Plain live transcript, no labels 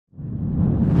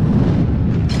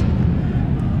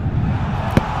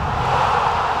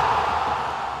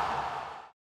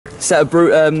set of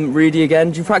Reedy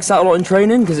again. Do you practice that a lot in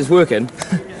training? Because it's working.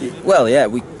 Well, yeah,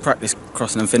 we practice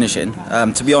crossing and finishing.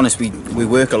 To be honest, we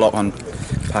work a lot on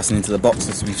passing into the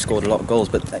boxes. We've scored a lot of goals,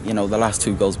 but you know, the last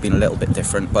 2 goals have been a little bit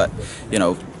different. But you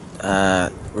know,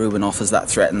 Ruben offers that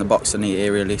threat in the box and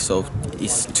aerially, so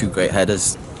he's 2 great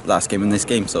headers last game and this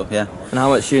game. So yeah. And how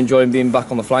much are you enjoying being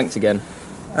back on the flanks again?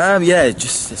 Yeah,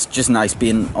 it's just nice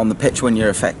being on the pitch when you're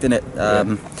affecting it.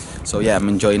 So yeah, I'm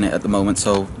enjoying it at the moment.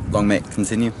 So long may it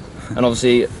continue. And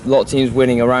obviously, a lot of teams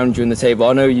winning around you in the table.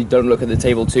 I know you don't look at the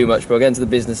table too much, but getting to the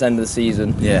business end of the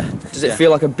season, does it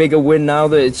feel like a bigger win now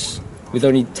that it's with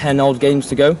only 10 odd games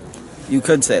to go? You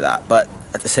could say that, but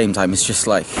at the same time, it's just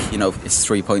like, you know, it's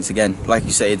 3 points again. Like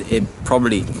you say, it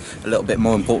probably a little bit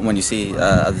more important when you see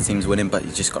other teams winning, but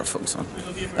you just got to focus on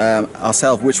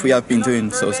ourselves, which we have been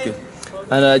doing, so it's good.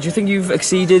 And do you think you've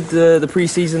exceeded the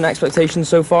pre-season expectations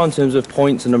so far in terms of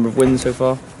points and number of wins so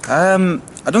far?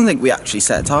 I don't think we actually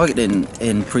set a target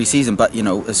in pre-season, but you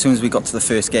know, as soon as we got to the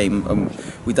first game,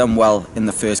 we done well in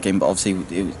the first game, but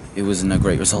obviously it wasn't a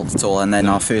great result at all. And then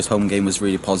our first home game was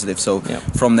really positive. So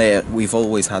from there, we've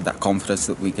always had that confidence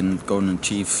that we can go and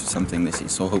achieve something this year.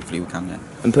 So hopefully we can. Yeah.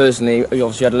 And personally, you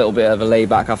obviously had a little bit of a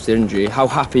layback after injury. How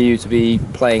happy are you to be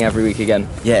playing every week again?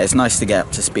 Yeah, it's nice to get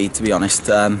up to speed, to be honest.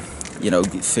 You know,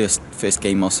 first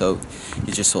game or so,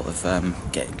 you're just sort of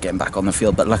getting back on the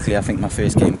field. But luckily, I think my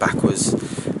first game back was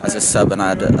as a sub, and I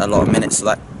had a lot of minutes,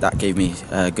 so that gave me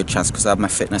a good chance because I had my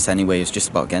fitness anyway. It was just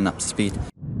about getting up to speed.